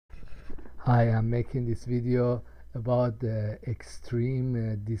Hi, I'm making this video about the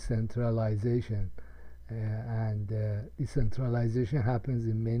extreme decentralization. And decentralization happens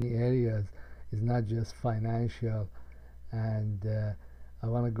in many areas. It's not just financial. And I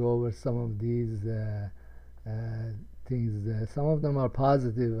want to go over some of these uh, things. Some of them are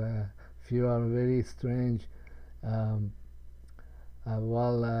positive, few are very strange. Um,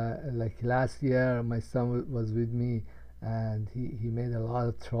 like last year, my son was with me, and he made a lot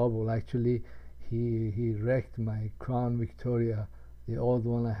of trouble. Actually, he wrecked my Crown Victoria, the old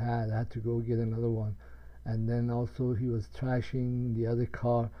one I had. I had to go get another one, and then also he was trashing the other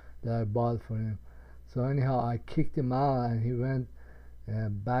car that I bought for him. So anyhow, I kicked him out, and he went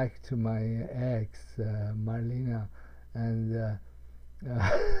back to my ex, Marlena, and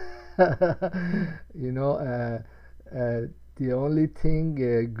you know. The only thing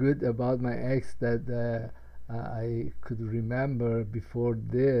good about my ex that I could remember before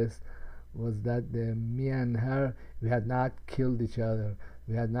this was that me and her, we had not killed each other,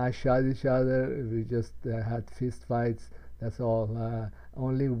 we had not shot each other, we just had fist fights. That's all.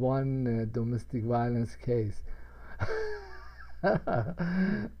 Only one domestic violence case.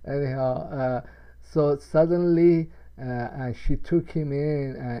 Anyhow, so suddenly she took him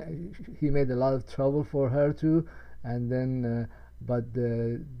in. He made a lot of trouble for her too, and then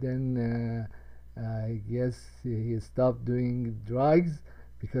I guess he stopped doing drugs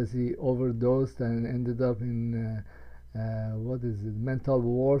because he overdosed and ended up in what is it, mental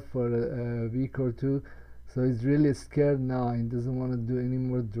ward for a week or two. So he's really scared now. He doesn't want to do any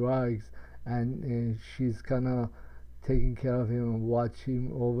more drugs, and she's kind of taking care of him and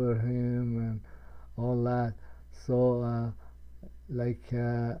watching over him and all that. So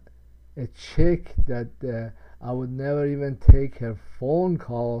a chick that I would never even take her phone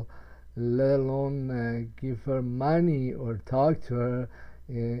call, let alone give her money or talk to her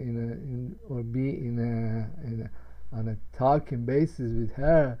or be on a talking basis with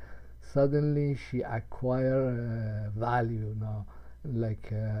her. Suddenly she acquire value now.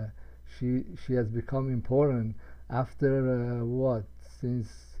 Like she has become important after what,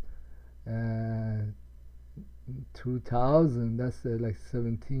 since uh, 2000. That's like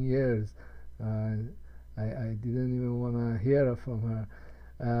 17 years. I didn't even want to hear from her.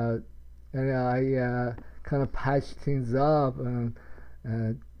 And I kind of patched things up and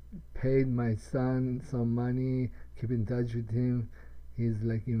uh, paid my son some money, keep in touch with him. He's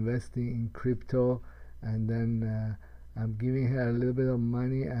like investing in crypto, and then I'm giving her a little bit of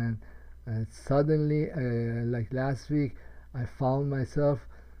money, and suddenly, like last week, I found myself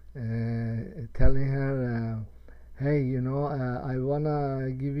telling her, hey, I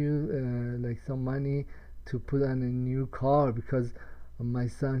wanna give you like some money to put on a new car because my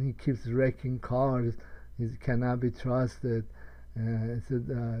son, he keeps wrecking cars. He cannot be trusted. I said,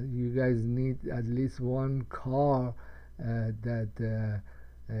 you guys need at least one car that's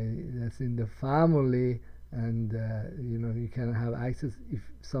in the family, and you can have access if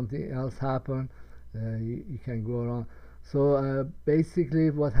something else happen. You can go around. So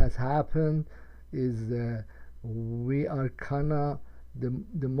basically, what has happened is we are kind of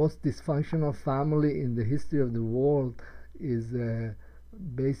the most dysfunctional family in the history of the world is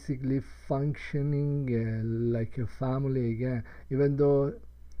basically functioning like a family again, even though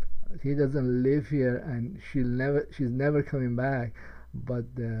he doesn't live here and she's never coming back, but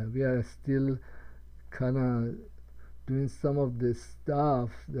we are still kind of doing some of the stuff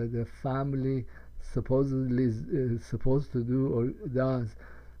that the family supposedly is supposed to do or does.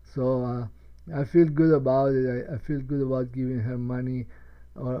 So I feel good about it. I feel good about giving her money,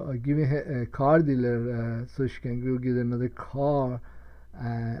 or giving her a car dealer so she can go get another car,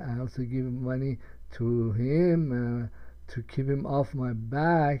 and also give money to him to keep him off my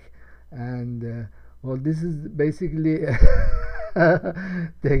back. And well, this is basically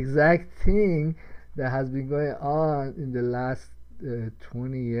the exact thing that has been going on in the last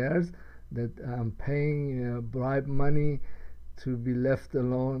 20 years, that I'm paying bribe money to be left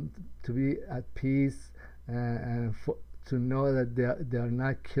alone, to be at peace, and to know that they are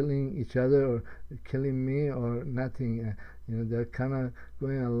not killing each other or killing me or nothing. They're kind of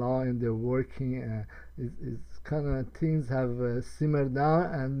going along and they're working. It's kind of things have simmered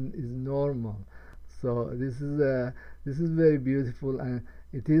down and is normal. So this is very beautiful, and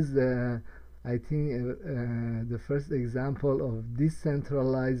it is I think the first example of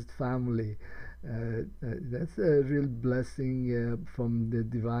decentralized family. That's a real blessing from the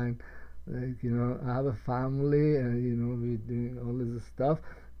divine. I have a family, and we're doing all this stuff,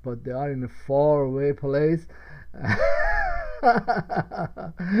 but they are in a far away place.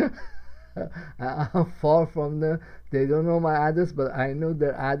 I'm far from them. They don't know my address, but I know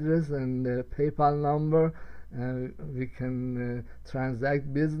their address and their PayPal number. We can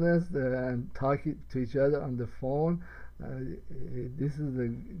transact business and talk to each other on the phone. This is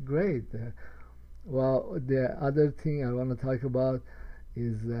great. Well, the other thing I want to talk about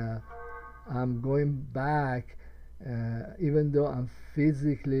is I'm going back, even though I'm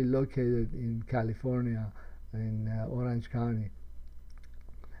physically located in California, in Orange County.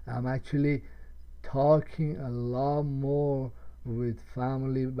 I'm actually talking a lot more with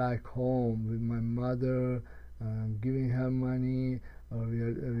family back home, with my mother, giving her money, or we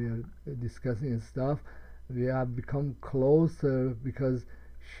are discussing stuff. We have become closer because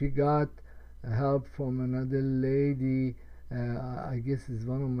she got help from another lady. I guess it's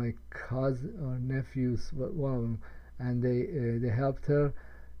one of my cousins or nephews, one of them, and they helped her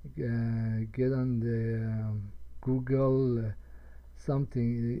get on the Google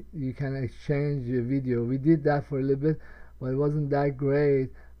something. You can exchange a video. We did that for a little bit, but it wasn't that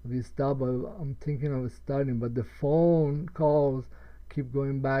great. We stopped. I'm thinking of starting, but the phone calls keep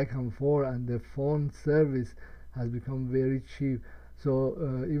going back and forth, and the phone service has become very cheap. So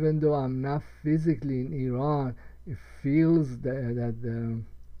even though I'm not physically in Iran, it feels that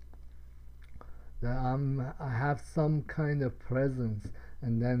I have some kind of presence.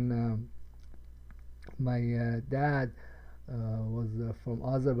 And then my dad was from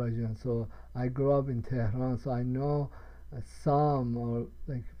Azerbaijan, so I grew up in Tehran, so I know some, or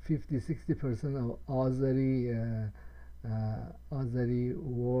like 50-60% of Azeri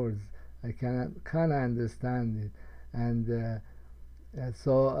words. I can kind of understand it. And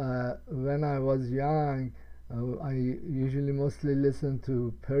so when I was young, I usually mostly listen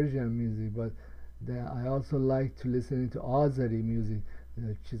to Persian music, but I also like to listen to Azeri music,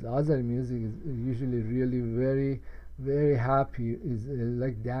 which is Azeri music is usually really very happy. Is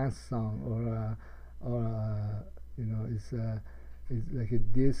like dance song, or it's like a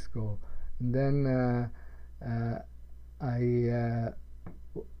disco. And then I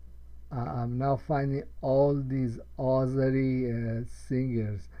I'm now finding all these Azeri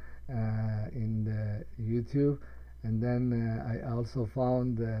singers in the YouTube, and then I also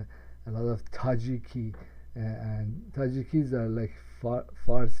found a lot of Tajiki, and Tajikis are like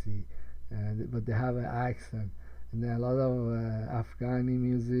Farsi, but they have an accent, and then a lot of Afghani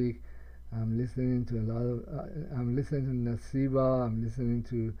music. I'm listening to a lot of. I'm listening to Nasiba. I'm listening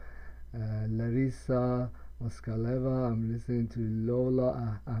to Larissa Moskaleva. I'm listening to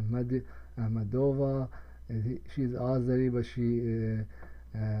Lola Ahmadova. She's Azeri, but she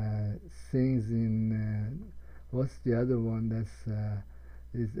sings in what's the other one? That's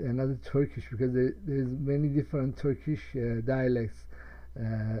is another Turkish, because there's many different Turkish dialects.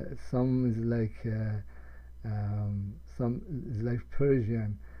 Some is like some is like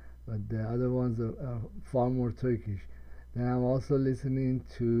Persian, but the other ones are far more Turkish. Then I'm also listening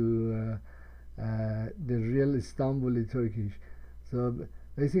to the real Istanbuli Turkish. So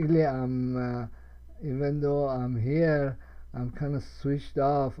basically, even though I'm here, I'm kind of switched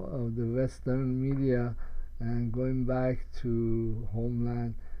off of the Western media and going back to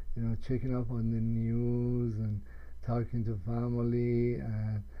homeland, checking up on the news and talking to family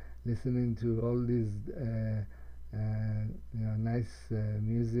and listening to all these nice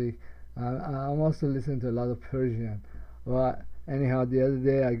music. I'm also listening to a lot of Persian. Well, anyhow, the other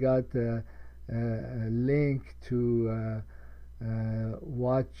day I got a link to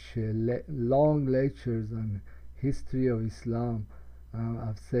watch long lectures on history of Islam.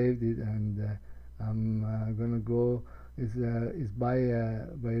 I've saved it, and I'm gonna go. It's by a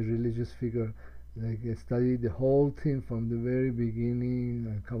religious figure. Like study the whole thing from the very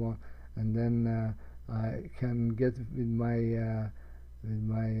beginning. Come on, and then I can get with my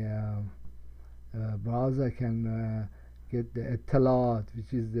browser. I can get the Etalat,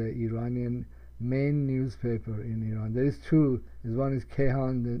 which is the Iranian main newspaper in Iran. There is two. One is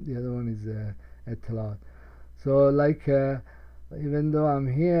Kehan, the other one is Etalat. So like even though I'm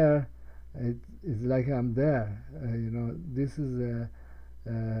here, it's like I'm there. This is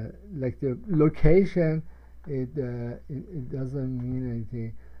like the location. It doesn't mean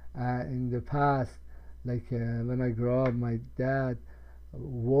anything. In the past, like when I grew up, my dad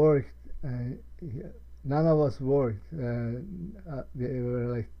worked. None of us worked. They were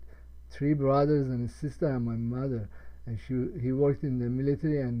like three brothers and a sister and my mother, and he worked in the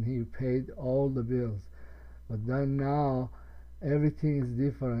military and he paid all the bills. But then now everything is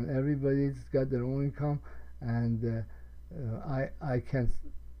different. Everybody's got their own income, and I can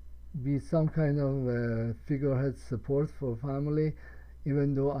be some kind of figurehead support for family,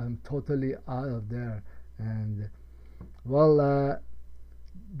 even though I'm totally out of there. And well,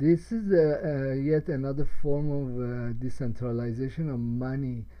 this is yet another form of decentralization of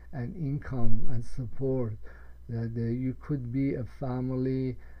money and income and support. That you could be a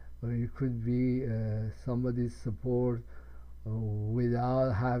family, or you could be somebody's support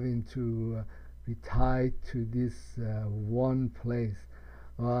without having to be tied to this one place.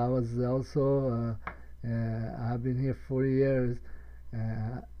 I was also I've been here 40 years.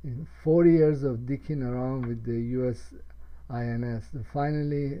 In 40 years of dicking around with the U.S. INS.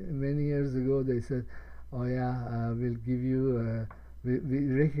 Finally, many years ago, they said, "Oh yeah, we'll give you. We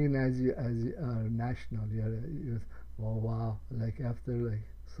recognize you as national." Oh wow! Like after like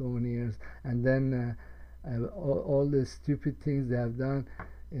so many years, and then all the stupid things they have done,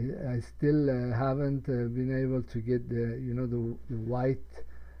 I still haven't been able to get the white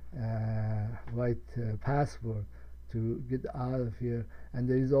passport to get out of here. And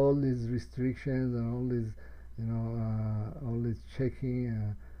there is all these restrictions and all these all this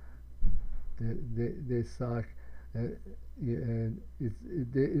checking. They suck.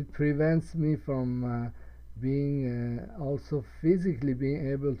 It prevents me from being also physically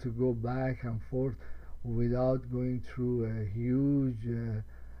being able to go back and forth without going through a huge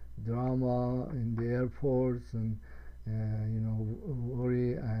drama in the airports and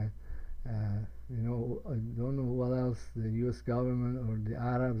worry. I don't know what else the U.S. government or the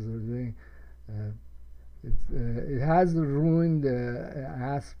Arabs are doing. It has ruined the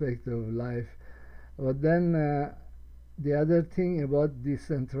aspect of life. But then the other thing about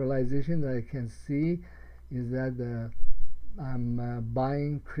decentralization that I can see is that I'm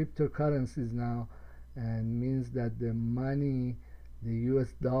buying cryptocurrencies now, and means that the money, the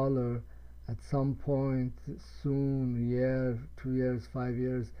US dollar, at some point soon, year, 2 years, 5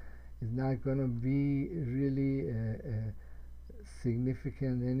 years, is not going to be really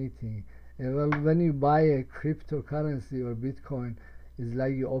significant anything. Well, when you buy a cryptocurrency or Bitcoin, it's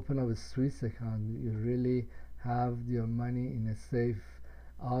like you open up a Swiss account. You really have your money in a safe,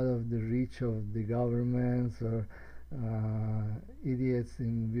 out of the reach of the governments or idiots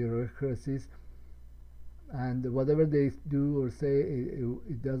in bureaucracies. And whatever they do or say,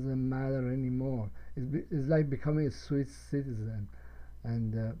 it doesn't matter anymore. It's like becoming a Swiss citizen.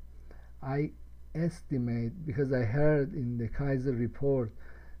 And I estimate, because I heard in the Kaiser report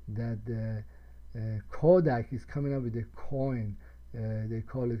that Kodak is coming up with a coin. They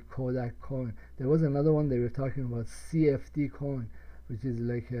call it Kodak coin. There was another one they were talking about, CFD coin, which is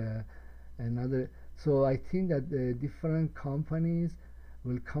like another. So I think that the different companies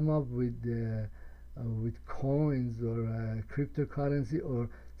will come up with coins or cryptocurrency or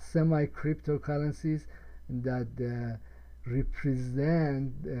semi-cryptocurrencies that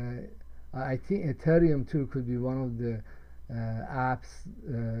represent. I think Ethereum too could be one of the apps.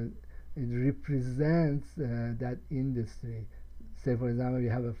 It represents that industry. Say, for example, you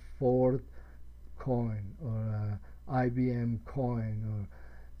have a Ford coin or IBM coin, or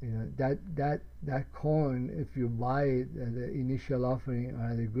that coin. If you buy it at the initial offering or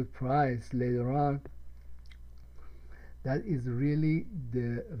at a good price later on, that is really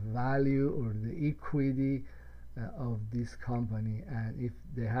the value or the equity of this company. And if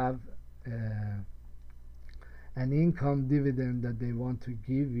they have an income dividend that they want to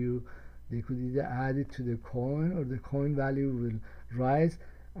give you, they could either add it to the coin, or the coin value will rise,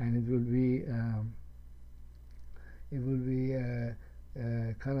 and it will be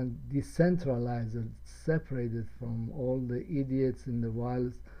kind of decentralized or separated from all the idiots in the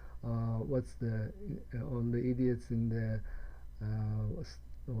wild. All the idiots in the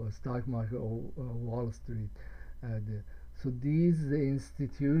stock market or Wall Street. So these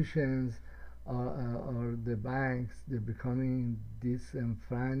institutions or the banks, they're becoming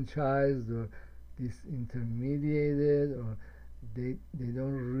disenfranchised or disintermediated, or they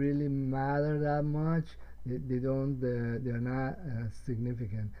don't really matter that much. They're not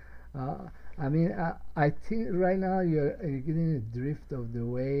significant. I think right now you're getting a drift of the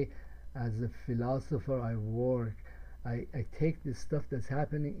way as a philosopher I work. I take the stuff that's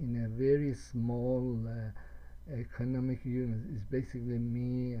happening in a very small economic unit. It's basically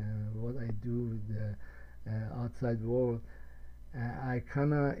me and what I do with the outside world. I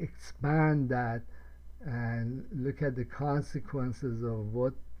kind of expand that and look at the consequences of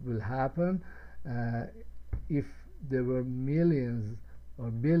what will happen if there were millions or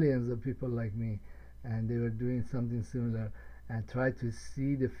billions of people like me and they were doing something similar, and try to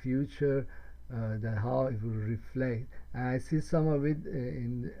see the future, that how it will reflect. And I see some of it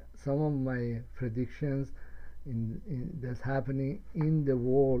in some of my predictions that's happening in the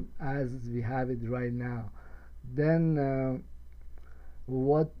world as we have it right now. Then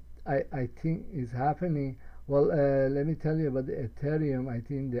what I think is happening, Well, let me tell you about the Ethereum. I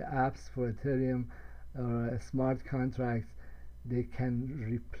think the apps for Ethereum or smart contracts, they can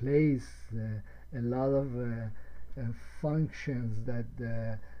replace a lot of functions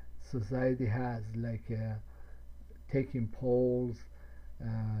that society has, like taking polls,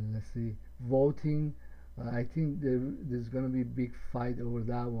 let's see, voting. I think there's going to be a big fight over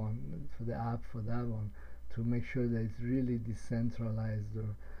that one, for the app for that one, to make sure that it's really decentralized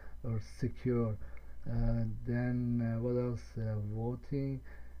or secure. Then what else? Voting,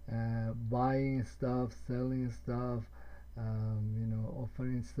 buying stuff, selling stuff,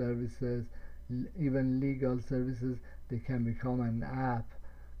 offering services, even legal services. They can become an app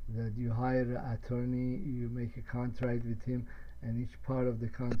that you hire an attorney, you make a contract with him, and each part of the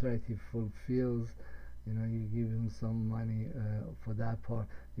contract he fulfills, you give him some money for that part.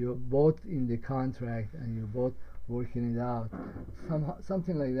 You're both in the contract and you're both working it out,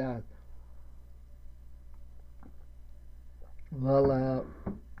 something like that. Well,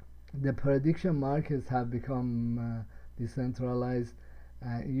 the prediction markets have become decentralized.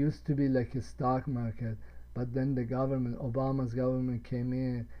 It used to be like a stock market, but then the government, Obama's government, came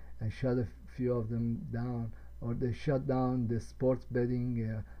in and shut a few of them down, or they shut down the sports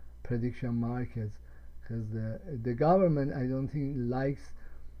betting prediction markets, because the government, I don't think, likes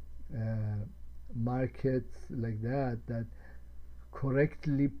uh, markets like that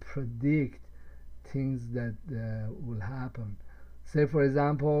correctly predict things that will happen. Say, for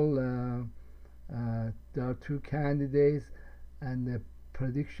example, there are two candidates, and the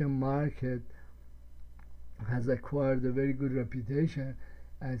prediction market has acquired a very good reputation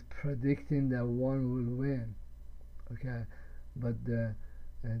as predicting that one will win. Okay, but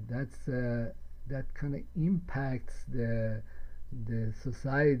that kind of impacts the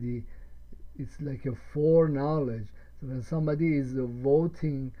society. It's like a foreknowledge. So when somebody is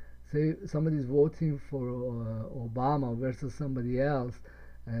voting, say somebody is voting for Obama versus somebody else,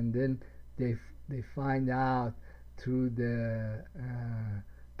 and then they find out through the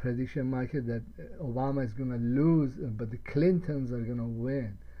prediction market that Obama is going to lose, but the Clintons are going to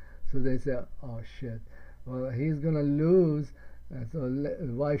win. So they say, oh shit, well, he's going to lose, so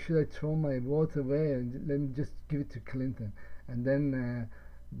why should I throw my vote away and let me just give it to Clinton? And then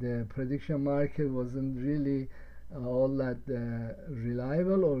the prediction market wasn't really all that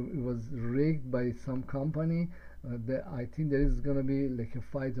reliable, or it was rigged by some company. I think there is going to be like a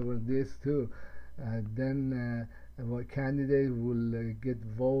fight over this too. Then a candidate will get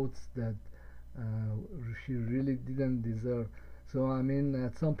votes that she really didn't deserve. So I mean,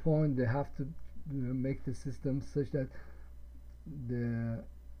 at some point they have to make the system such that the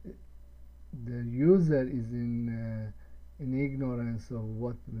the user is in ignorance of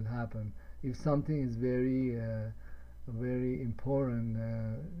what will happen. If something is very important,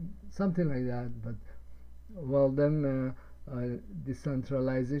 something like that. But well, then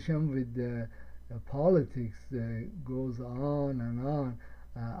decentralization with the politics goes on and on.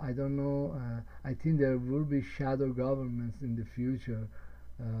 I don't know. I think there will be shadow governments in the future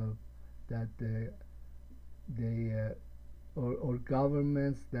that they or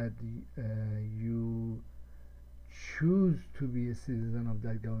governments that you choose to be a citizen of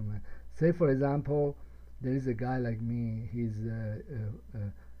that government. Say, for example, there is a guy like me. He's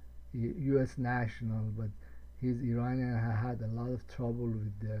U.S. national, but he's Iranian. I had a lot of trouble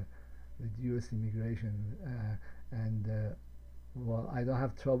with U.S. immigration, and well, I don't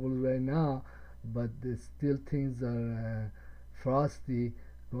have trouble right now, but still things are frosty.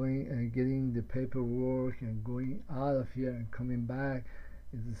 Going and getting the paperwork and going out of here and coming back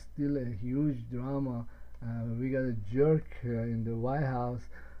is still a huge drama. We got a jerk in the White House,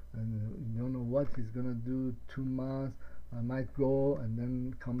 and you don't know what he's gonna do. 2 months, I might go and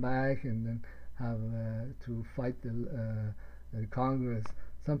then come back and then have to fight the Congress,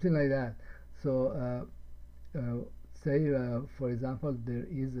 something like that. So, say, for example, there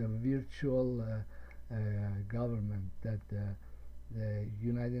is a virtual government that the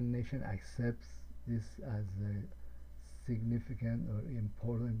United Nations accepts this as a significant or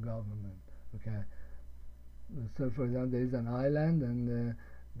important government. Okay, so for example, there is an island, and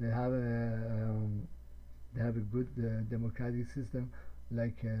they have a good democratic system,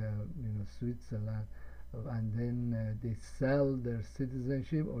 like Switzerland, and then they sell their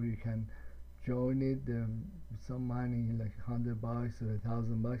citizenship, or you can join it with some money, like $100 or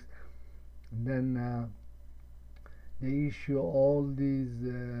 $1,000, and then they issue all these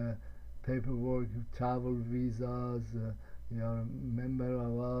paperwork, travel visas. You're a member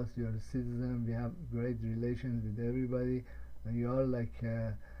of us, you're a citizen, we have great relations with everybody, and you're like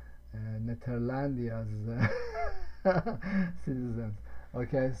Netherlandia's citizens.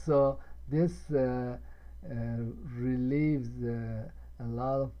 Okay, so this relieves a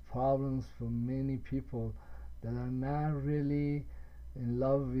lot of problems for many people that are not really in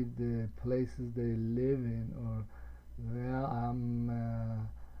love with the places they live in, or yeah, I'm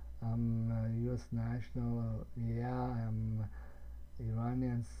a U.S. national, or yeah, I'm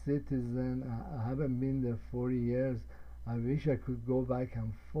Iranian citizen. I haven't been there 40 years. I wish I could go back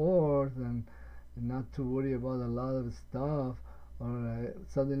and forth and not to worry about a lot of stuff, or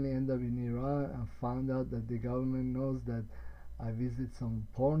suddenly end up in Iran and found out that the government knows that I visit some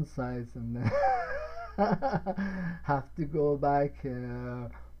porn sites and have to go back to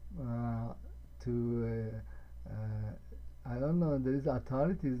I don't know. There is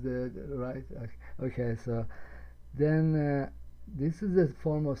authorities there, right? Okay, so then this is a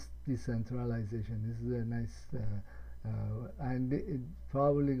form of decentralization. This is a nice, and it's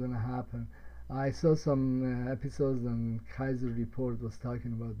probably gonna happen. I saw some episodes on Kaiser Report was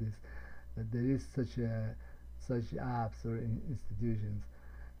talking about this, that there is such apps or institutions.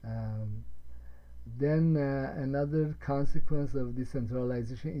 Um, then another consequence of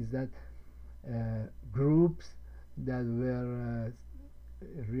decentralization is that groups that were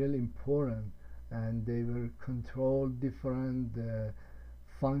really important and they will control different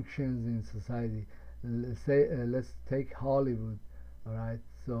functions in society. Let's take Hollywood. All right,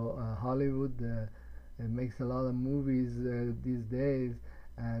 so Hollywood makes a lot of movies these days,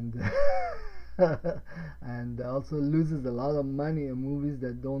 and and also loses a lot of money in movies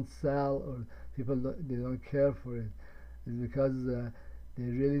that don't sell, or they don't care for it. It's because they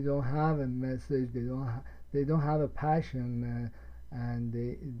really don't have a message. They don't have a passion, and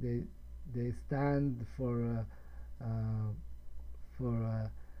they stand for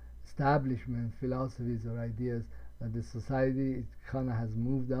establishment philosophies or ideas that the society kind of has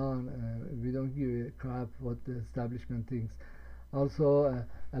moved on. We don't give a crap what the establishment thinks. Also,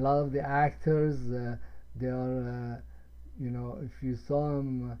 a lot of the actors, they are, if you saw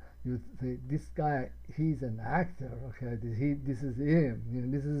him, you say, this guy, he's an actor. Okay, this is him.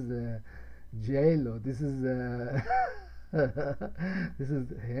 This is J-Lo. This is this is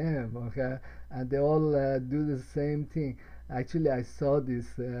him. Okay, and they all do the same thing. Actually, I saw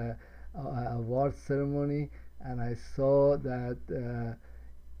this award ceremony, and I saw that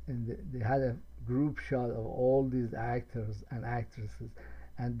and they had a group shot of all these actors and actresses,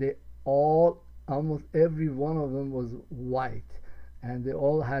 and they all, almost every one of them was white, and they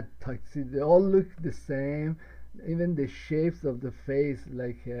all had tuxedo. They all looked the same, even the shapes of the face,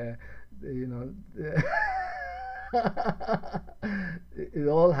 like you know. It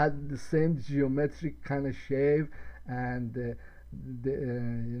all had the same geometric kind of shape, and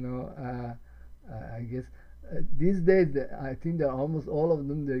I guess these days I think that almost all of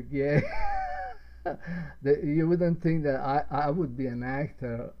them they're gay. You wouldn't think that I would be an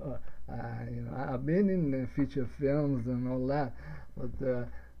actor. I've been in feature films and all that, but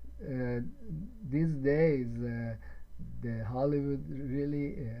these days the Hollywood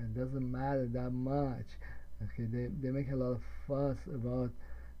really doesn't matter that much. Okay, they make a lot of fuss about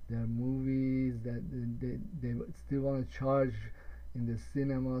their movies, that they still want to charge in the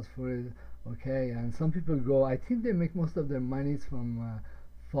cinemas for it. Okay, and some people go, I think they make most of their monies from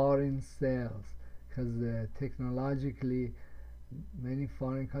foreign sales, because technologically many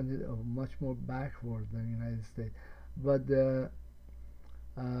foreign countries are much more backward than the United States. But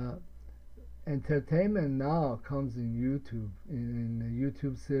uh, entertainment now comes in YouTube, in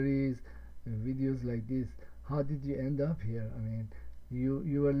YouTube series, videos like this. How did you end up here? I mean,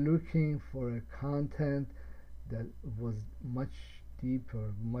 you were looking for a content that was much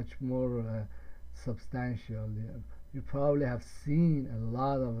deeper, much more substantial. You probably have seen a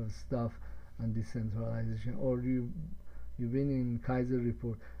lot of stuff on decentralization, or you've been in Kaiser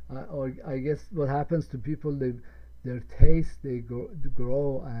report, or I guess what happens to people, their taste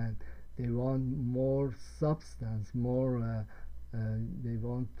grow, and they want more substance, more they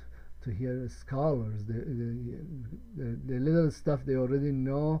want to hear scholars, the little stuff they already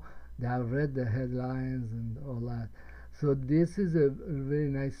know, they have read the headlines and all that. So this is a very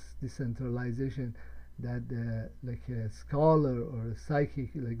nice decentralization, that like a scholar or a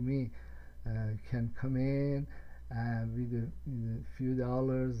psychic like me can come in with a few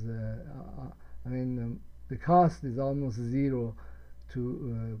dollars. I mean, the cost is almost zero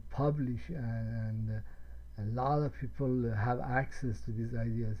to publish, and a lot of people have access to these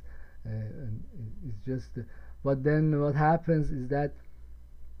ideas. And it's just, but then what happens is that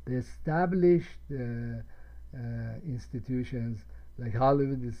the established institutions like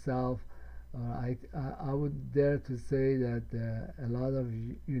Hollywood itself, I would dare to say that a lot of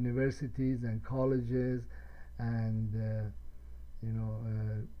universities and colleges and you know,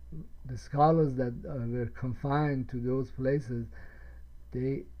 the scholars that were confined to those places,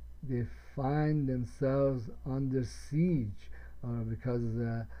 they they find themselves under siege, because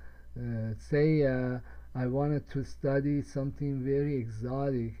say I wanted to study something very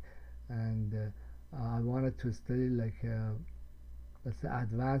exotic, and I wanted to study like let's say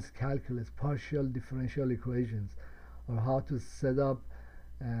advanced calculus, partial differential equations, or how to set up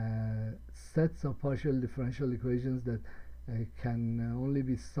sets of partial differential equations that can only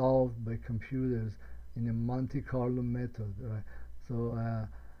be solved by computers in a Monte Carlo method, right? So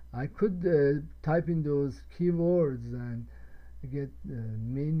I could type in those keywords and get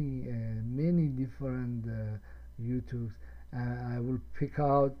many different YouTubes. I will pick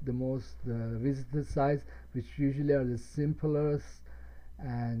out the most visited sites, which usually are the simplest,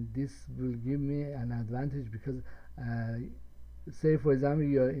 and this will give me an advantage because say for example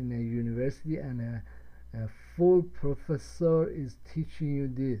you are in a university and a full professor is teaching you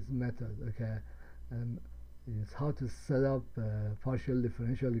this method, okay, and it's how to set up partial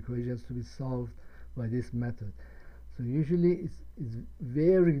differential equations to be solved by this method. So usually it's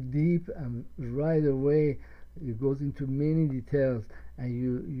very deep, and right away it goes into many details, and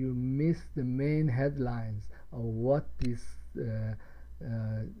you miss the main headlines of what this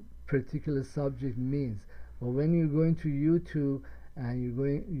particular subject means. But when you go into YouTube and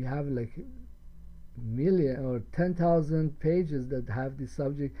you have like million or 10,000 pages that have this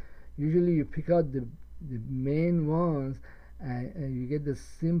subject, usually you pick out the main ones, and you get the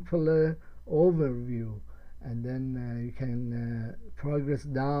simpler overview, and then you can progress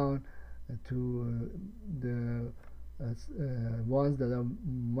down to the ones that are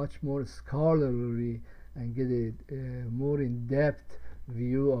much more scholarly and get a more in-depth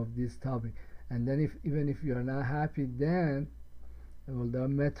view of this topic. And then even if you are not happy, then well, there are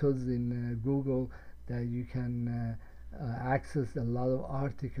methods in Google that you can access a lot of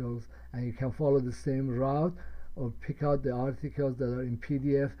articles, and you can follow the same route, or pick out the articles that are in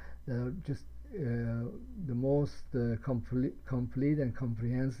PDF that are just the most complete and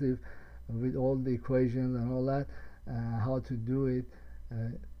comprehensive, with all the equations and all that, how to do it.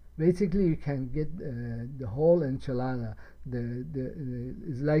 Basically, you can get the whole enchilada.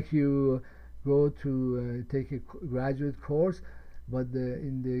 It's like you go to take a graduate course, but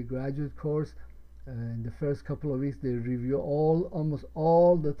in the graduate course, in the first couple of weeks they review almost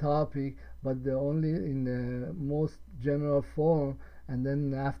all the topic, but they're only in the most general form, and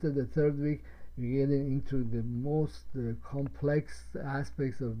then after the third week you get into the most complex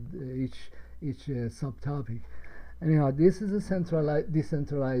aspects of each subtopic. Anyhow, this is a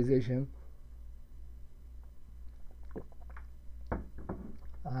decentralization,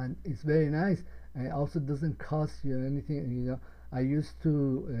 and it's very nice, and it also doesn't cost you anything. You know, I used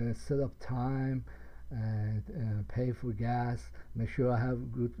to set up time and pay for gas, make sure I have a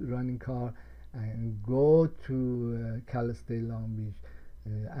good running car, and go to Cal State Long Beach,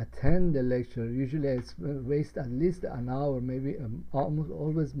 attend the lecture. Usually I waste at least an hour, maybe almost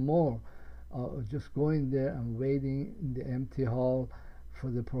always more, just going there and waiting in the empty hall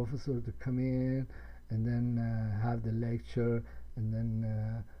for the professor to come in, and then have the lecture, and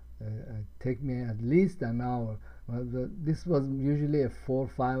then take me at least an hour. Well, this was usually a 4 or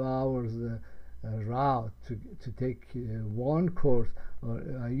 5 hours route to take one course, or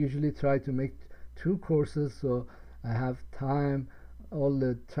I usually try to make 2 courses, so I have time. All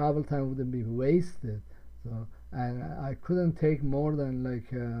the travel time wouldn't be wasted. So, and I couldn't take more than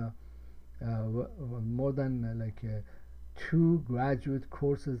like like 2 graduate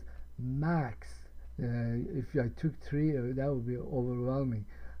courses max. If I took 3, that would be overwhelming,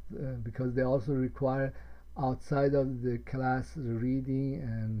 because they also require outside of the class reading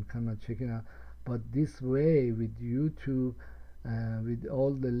and kind of checking out. But this way, with YouTube, with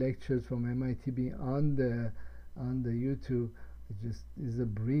all the lectures from MIT being on the YouTube, it just is a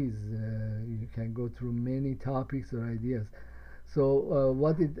breeze. You can go through many topics or ideas. So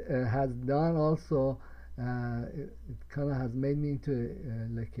what it has done also, it kind of has made me into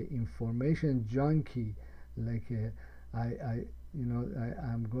like an information junkie. Like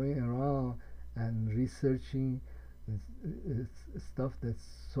I'm going around and researching stuff that's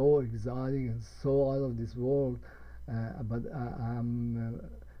so exotic and so out of this world. But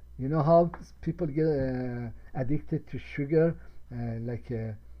you know how people get addicted to sugar, like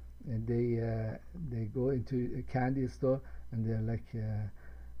they go into a candy store and they're like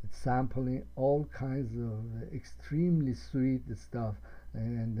sampling all kinds of extremely sweet stuff,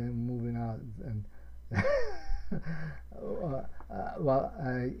 and then moving out. And well,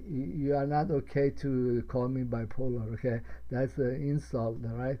 you are not okay to call me bipolar, okay? That's an insult,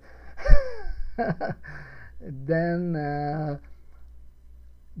 right? Then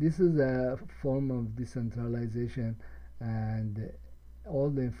this is a form of decentralization, and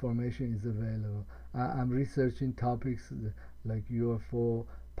all the information is available. I'm researching topics like UFO,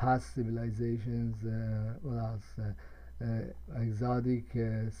 past civilizations, what else? Exotic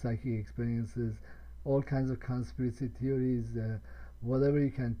psychic experiences, all kinds of conspiracy theories, whatever you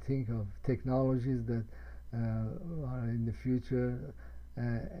can think of, technologies that are in the future,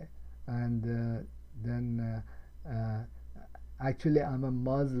 uh, and then actually I'm a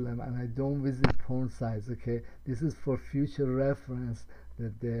Muslim and I don't visit porn sites. Okay, this is for future reference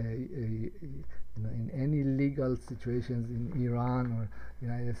that in any legal situations in Iran or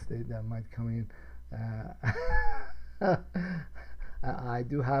United States that might come in. I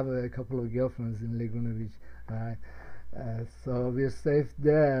do have a couple of girlfriends in Laguna Beach, right? So we're safe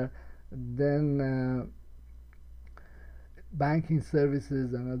there. Then banking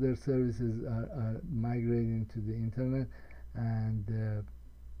services and other services are migrating to the internet, and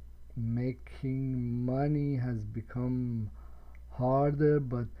making money has become harder,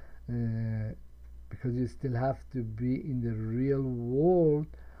 but because you still have to be in the real world,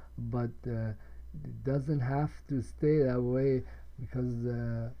 but it doesn't have to stay that way, because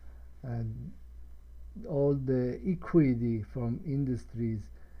all the equity from industries,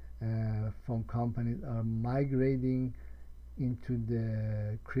 from companies, are migrating into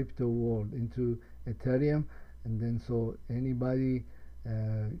the crypto world, into Ethereum, and then so anybody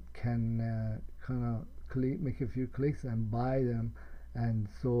can kind of make a few clicks and buy them, and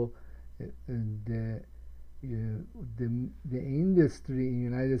so the the industry in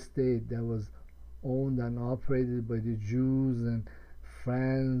United States that was owned and operated by the Jews and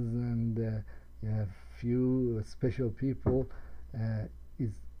France and few special people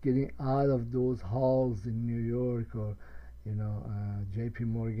is getting out of those halls in New York, or JP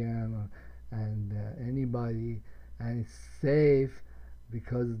Morgan, and anybody, and it's safe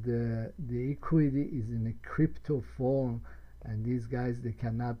because the equity is in a crypto form, and these guys, they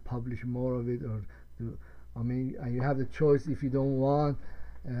cannot publish more of it, or do, I mean, you have the choice. If you don't want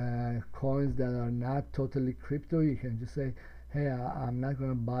coins that are not totally crypto, you can just say, hey, I'm not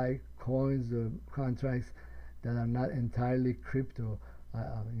going to buy coins or contracts that are not entirely crypto.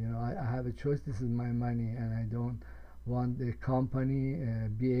 I have a choice. This is my money, and I don't want the company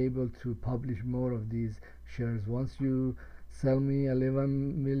be able to publish more of these shares. Once you sell me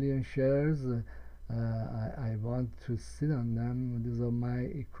 11 million shares, I want to sit on them. These are my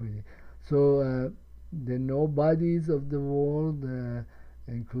equity. So the nobodies of the world,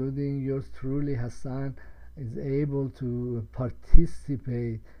 including yours truly, Hassan, is able to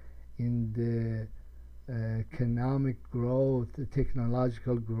participate in the economic growth, the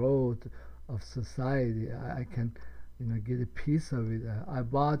technological growth of society. I can get a piece of it. I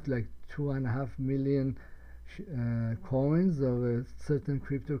bought like 2.5 million coins of a certain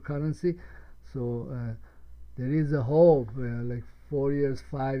cryptocurrency, so there is a hope, like 4 years,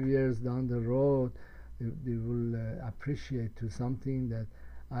 5 years down the road, they will appreciate to something that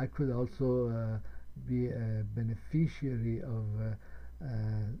I could also be a beneficiary of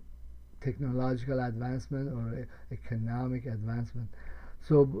technological advancement or economic advancement.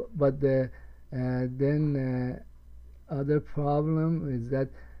 So, but then other problem is that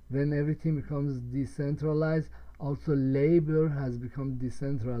when everything becomes decentralized, also labor has become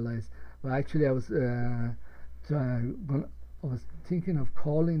decentralized. But actually, I was thinking of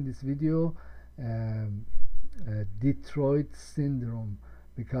calling this video Detroit syndrome,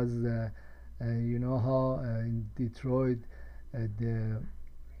 because you know how in Detroit the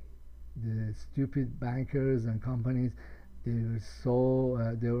stupid bankers and companies,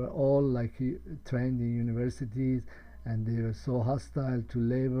 they were all like trained in universities, and they were so hostile to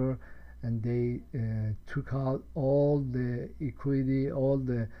labor, and they took out all the equity, all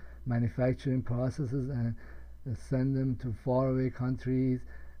the manufacturing processes, and sent them to faraway countries,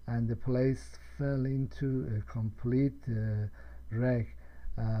 and the place fell into a complete wreck.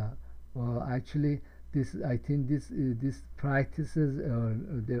 Well, actually, I think this practices,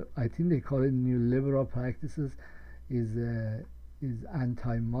 I think they call it neoliberal practices, is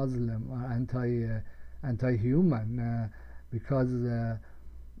anti-Muslim or anti-human, because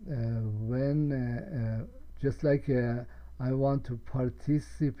when just like I want to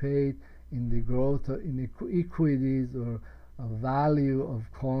participate in the growth of inequities or value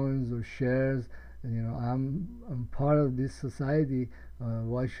of coins or shares, I'm part of this society.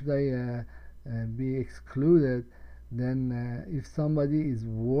 Why should I be excluded? Then if somebody is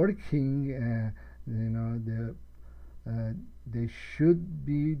working, they should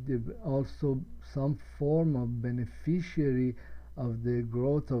be also some form of beneficiary of the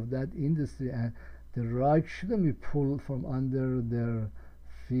growth of that industry, and the rug shouldn't be pulled from under their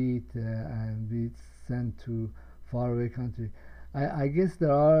feet and be sent to faraway country. I guess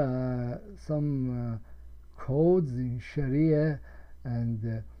there are some codes in Sharia,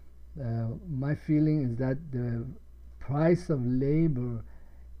 and my feeling is that the price of labor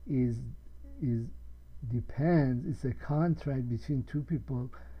is is depends. It's a contract between two people.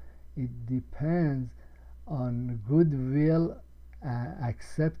 It depends on goodwill,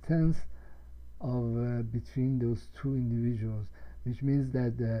 acceptance of between those two individuals, which means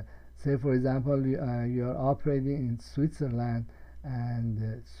that say for example you are operating in Switzerland,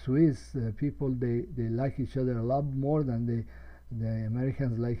 and Swiss people, they like each other a lot more than the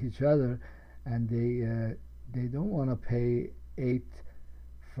Americans like each other, and they don't want to pay 8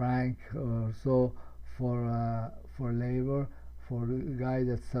 franc or so for labor for the guy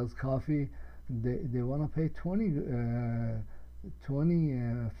that sells coffee. They want to pay 20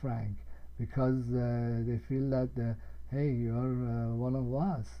 franc, because they feel that hey, you're one of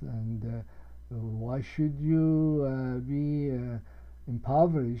us, and why should you be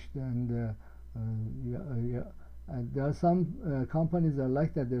impoverished? And there are some companies that are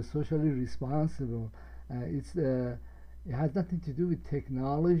like that. They're socially responsible. It has nothing to do with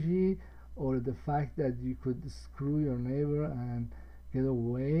technology or the fact that you could screw your neighbor and get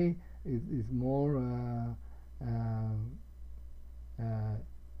away. It's more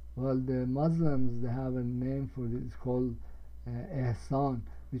well, the Muslims, they have a name for it. It's called ihsan,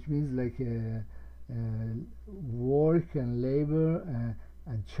 which means like work and labor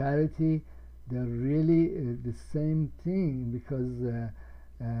and charity. They're really the same thing, because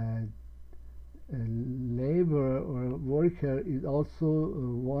labor or worker is also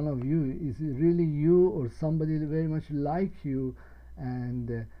one of you. Is really you or somebody very much like you,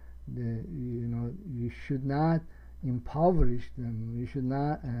 and you should not impoverish them. You should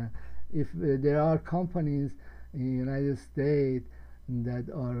not. If there are companies in the United States that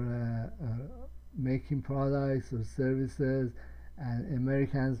are making products or services, and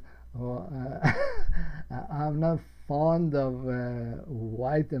Americans, I'm not fond of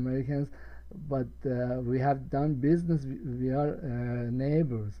white Americans, but we have done business. We are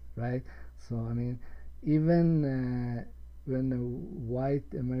neighbors, right? So I mean, even when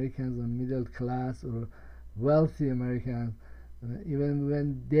white Americans or middle class or wealthy Americans, even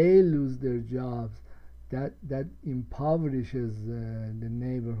when they lose their jobs, that impoverishes the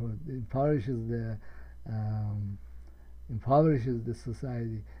neighborhood, impoverishes the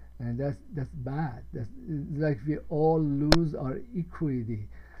society, and that's bad. That's like we all lose our equity.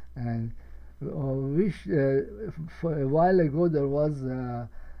 And wish for a while ago there was a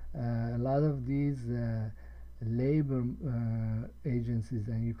lot of these labor agencies,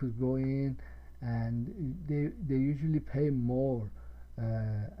 and you could go in, and they usually pay more,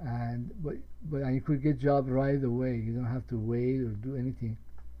 and you could get job right away. You don't have to wait or do anything.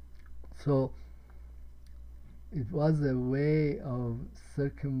 So it was a way of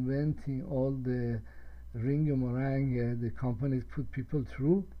circumventing all the ringamarang the companies put people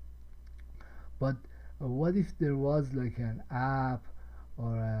through. But what if there was like an app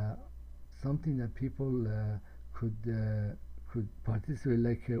or something that people could participate,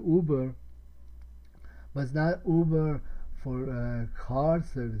 like Uber, but it's not Uber for car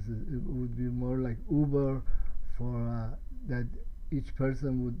services. It would be more like Uber for that each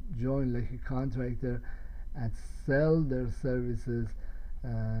person would join like a contractor and sell their services,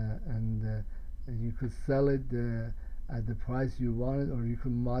 and you could sell it at the price you wanted, or you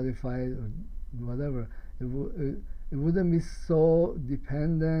could modify it or whatever. It wouldn't be so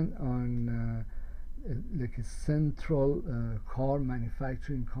dependent on like a central car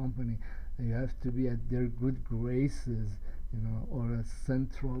manufacturing company. You have to be at their good graces, or a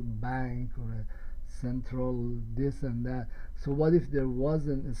central bank or a central this and that. So what if there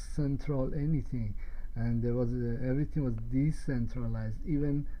wasn't a central anything, and there was everything was decentralized,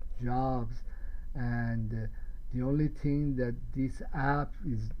 even jobs, and the only thing that this app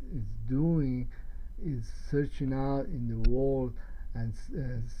is doing is searching out in the world and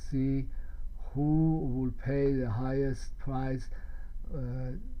see who will pay the highest price.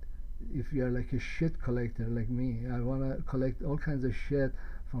 If you're like a shit collector like me, I want to collect all kinds of shit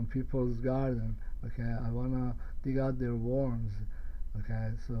from people's garden. Okay, I want to dig out their worms.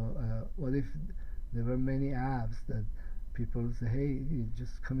 Okay, so what if there were many apps that people say, hey, you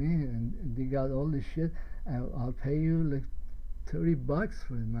just come in and dig out all this shit, and I'll pay you like $30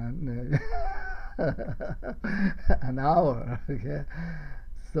 for it, man. An hour. Okay,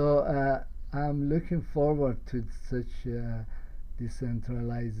 so I'm looking forward to such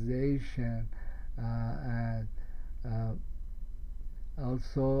decentralization, and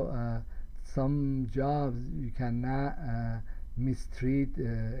also some jobs you cannot mistreat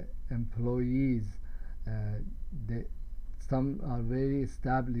employees. They, some are very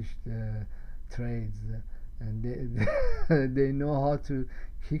established trades, and they know how to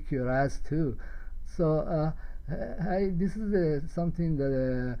kick your ass too. So this is something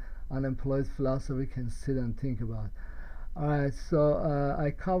that unemployed philosophy can sit and think about. Alright, so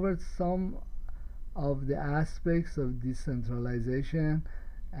I covered some of the aspects of decentralization,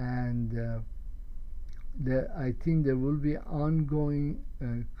 and I think there will be ongoing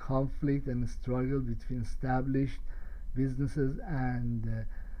conflict and struggle between established businesses and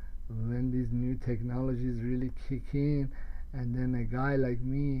when these new technologies really kick in, and then a guy like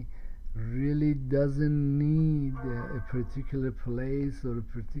me really doesn't need a particular place or a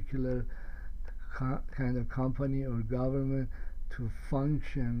particular kind of company or government to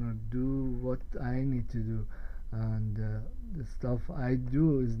function or do what I need to do, and the stuff I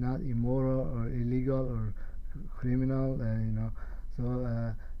do is not immoral or illegal or criminal,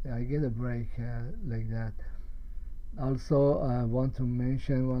 so I get a break like that. Also, I want to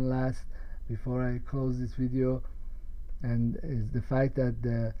mention one last before I close this video, and is the fact that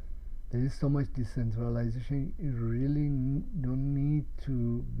there is so much decentralization. You really don't need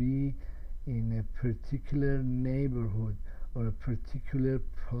to be in a particular neighborhood or a particular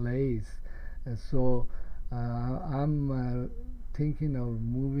place. So I'm thinking of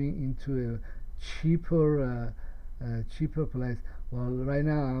moving into a cheaper place. Well, right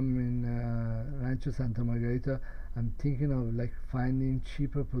now I'm in Rancho Santa Margarita. I'm thinking of like finding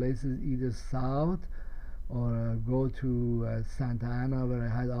cheaper places either south or go to Santa Ana, where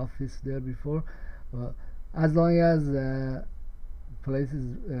I had office there before. As long as place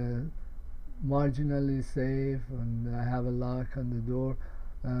is marginally safe and I have a lock on the door,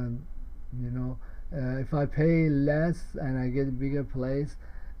 if I pay less and I get a bigger place,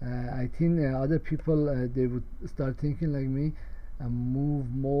 I think other people they would start thinking like me and move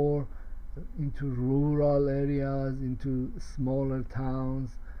more into rural areas, into smaller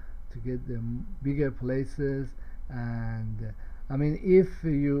towns, to get the bigger places. And I mean, if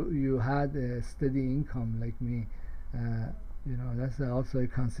you had a steady income like me, that's also a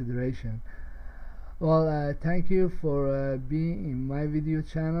consideration. Well, thank you for being in my video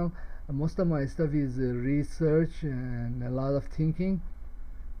channel. Most of my stuff is research and a lot of thinking.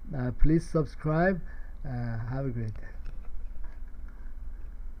 Please subscribe. Have a great day.